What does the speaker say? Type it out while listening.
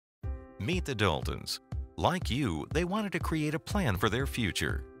Meet the Daltons. Like you, they wanted to create a plan for their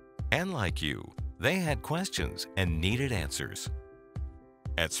future. And like you, they had questions and needed answers.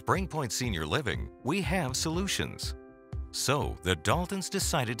 At Springpoint Senior Living, we have solutions. So, the Daltons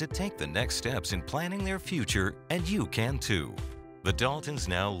decided to take the next steps in planning their future, and you can too. The Daltons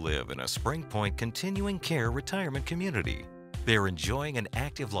now live in a Springpoint continuing care retirement community. They're enjoying an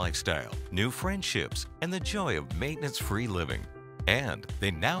active lifestyle, new friendships, and the joy of maintenance-free living. And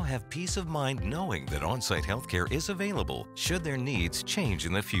they now have peace of mind knowing that on-site healthcare is available should their needs change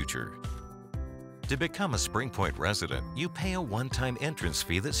in the future. To become a Springpoint resident, you pay a one-time entrance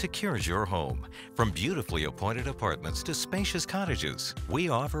fee that secures your home. From beautifully appointed apartments to spacious cottages, we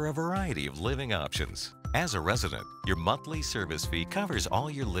offer a variety of living options. As a resident, your monthly service fee covers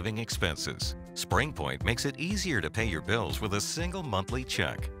all your living expenses. Springpoint makes it easier to pay your bills with a single monthly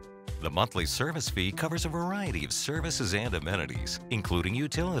check. The monthly service fee covers a variety of services and amenities, including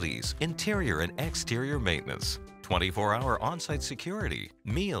utilities, interior and exterior maintenance, 24-hour on-site security,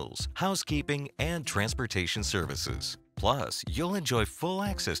 meals, housekeeping, and transportation services. Plus, you'll enjoy full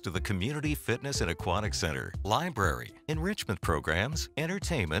access to the Community Fitness and Aquatic Center, library, enrichment programs,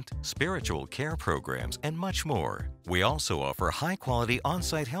 entertainment, spiritual care programs, and much more. We also offer high-quality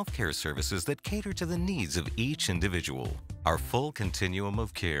on-site healthcare services that cater to the needs of each individual. Our full continuum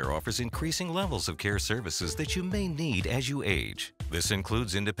of care offers increasing levels of care services that you may need as you age. This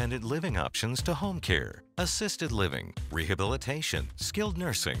includes independent living options to home care, assisted living, rehabilitation, skilled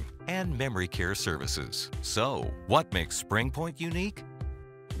nursing, and memory care services. So, what makes Springpoint unique?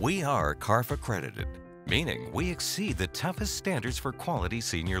 We are CARF accredited, meaning we exceed the toughest standards for quality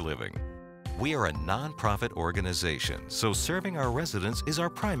senior living. We are a nonprofit organization, so serving our residents is our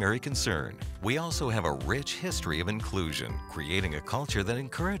primary concern. We also have a rich history of inclusion, creating a culture that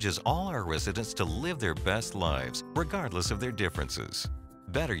encourages all our residents to live their best lives, regardless of their differences.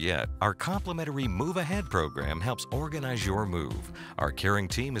 Better yet, our complimentary Move Ahead program helps organize your move. Our caring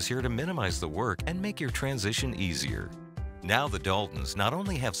team is here to minimize the work and make your transition easier. Now the Daltons not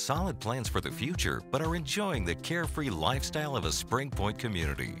only have solid plans for the future, but are enjoying the carefree lifestyle of a Springpoint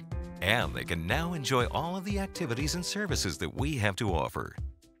community. And they can now enjoy all of the activities and services that we have to offer.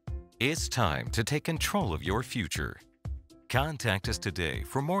 It's time to take control of your future. Contact us today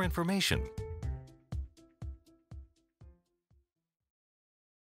for more information